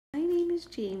name is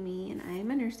Jamie and I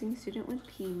am a nursing student with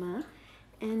Pima,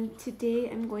 and today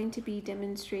I'm going to be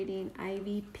demonstrating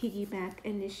Ivpb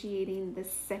initiating the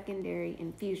secondary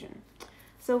infusion.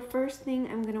 So first thing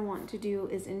I'm going to want to do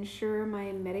is ensure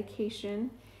my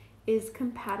medication is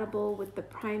compatible with the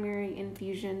primary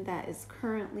infusion that is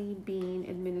currently being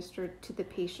administered to the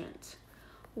patient.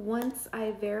 Once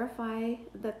I verify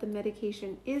that the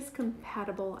medication is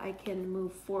compatible, I can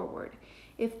move forward.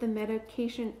 If the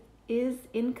medication is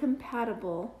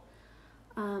incompatible,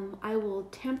 I will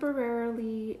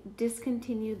temporarily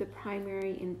discontinue the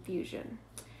primary infusion.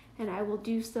 And I will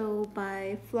do so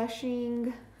by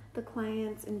flushing the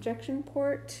client's injection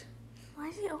port. Why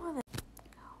is it over there?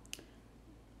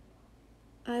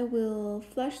 I will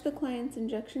flush the client's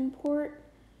injection port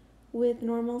with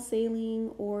normal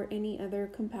saline or any other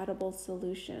compatible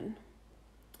solution.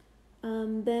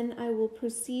 Then I will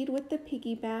proceed with the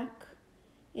piggyback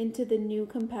into the new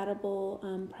compatible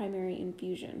primary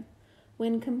infusion.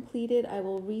 When completed, I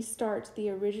will restart the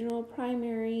original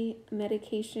primary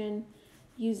medication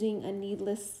using a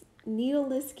needleless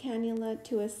cannula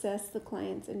to assess the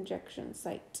client's injection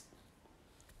site.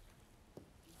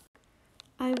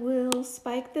 I will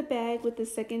spike the bag with the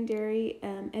secondary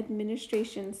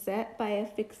administration set by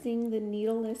affixing the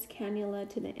needleless cannula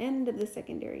to the end of the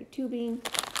secondary tubing.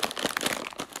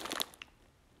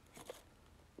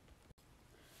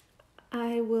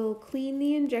 I will clean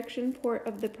the injection port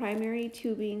of the primary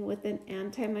tubing with an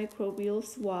antimicrobial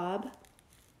swab.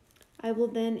 I will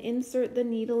then insert the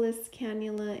needleless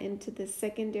cannula into the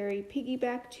secondary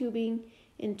piggyback tubing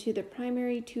into the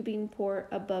primary tubing port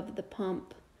above the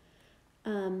pump.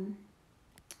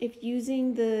 If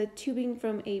using the tubing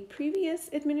from a previous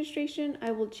administration,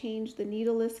 I will change the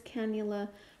needleless cannula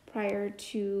prior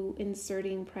to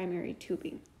inserting primary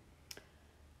tubing.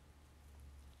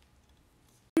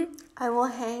 I will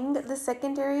hang the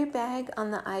secondary bag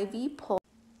on the IV pole.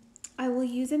 I will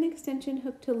use an extension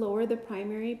hook to lower the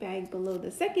primary bag below the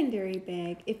secondary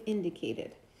bag if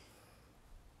indicated.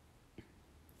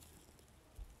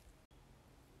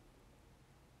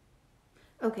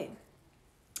 Okay,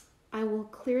 I will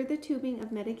clear the tubing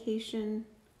of medication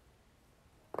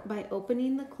by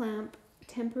opening the clamp,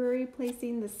 temporarily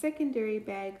placing the secondary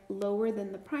bag lower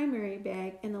than the primary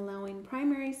bag and allowing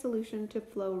primary solution to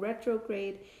flow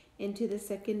retrograde into the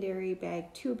secondary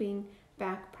bag tubing,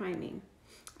 back priming.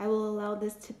 I will allow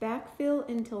this to backfill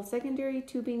until secondary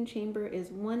tubing chamber is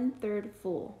 1/3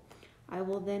 full. I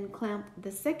will then clamp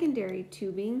the secondary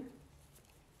tubing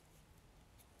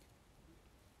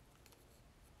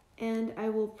and I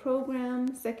will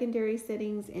program secondary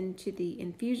settings into the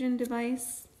infusion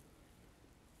device.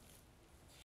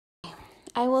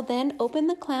 I will then open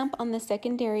the clamp on the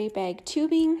secondary bag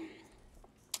tubing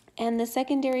and the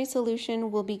secondary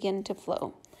solution will begin to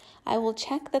flow. I will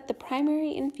check that the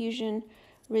primary infusion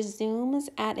resumes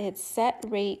at its set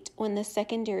rate when the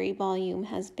secondary volume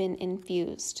has been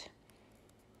infused.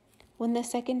 When the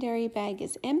secondary bag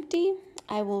is empty,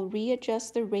 I will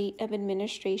readjust the rate of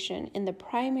administration in the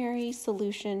primary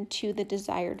solution to the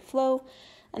desired flow,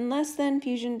 unless the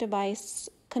infusion device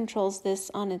controls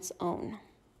this on its own.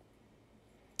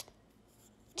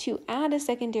 To add a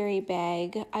secondary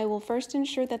bag, I will first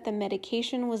ensure that the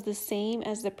medication was the same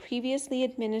as the previously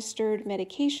administered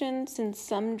medication, since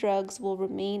some drugs will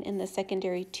remain in the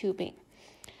secondary tubing.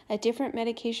 A different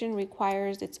medication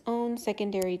requires its own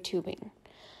secondary tubing.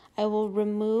 I will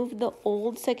remove the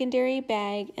old secondary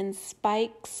bag and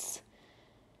spike's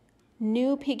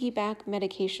new piggyback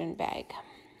medication bag.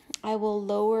 I will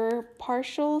lower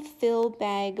partial fill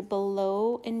bag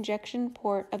below injection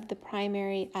port of the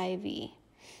primary IV.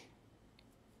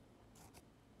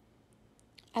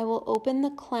 I will open the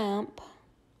clamp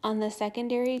on the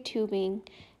secondary tubing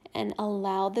and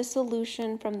allow the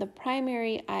solution from the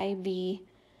primary IV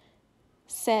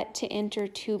set to enter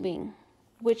tubing,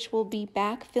 which will be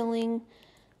backfilling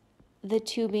the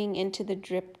tubing into the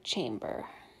drip chamber.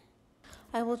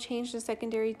 I will change the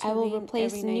secondary tubing. I will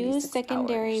replace new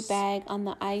secondary bag on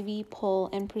the IV pole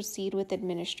and proceed with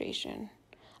administration.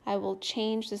 I will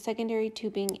change the secondary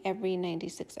tubing every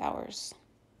 96 hours.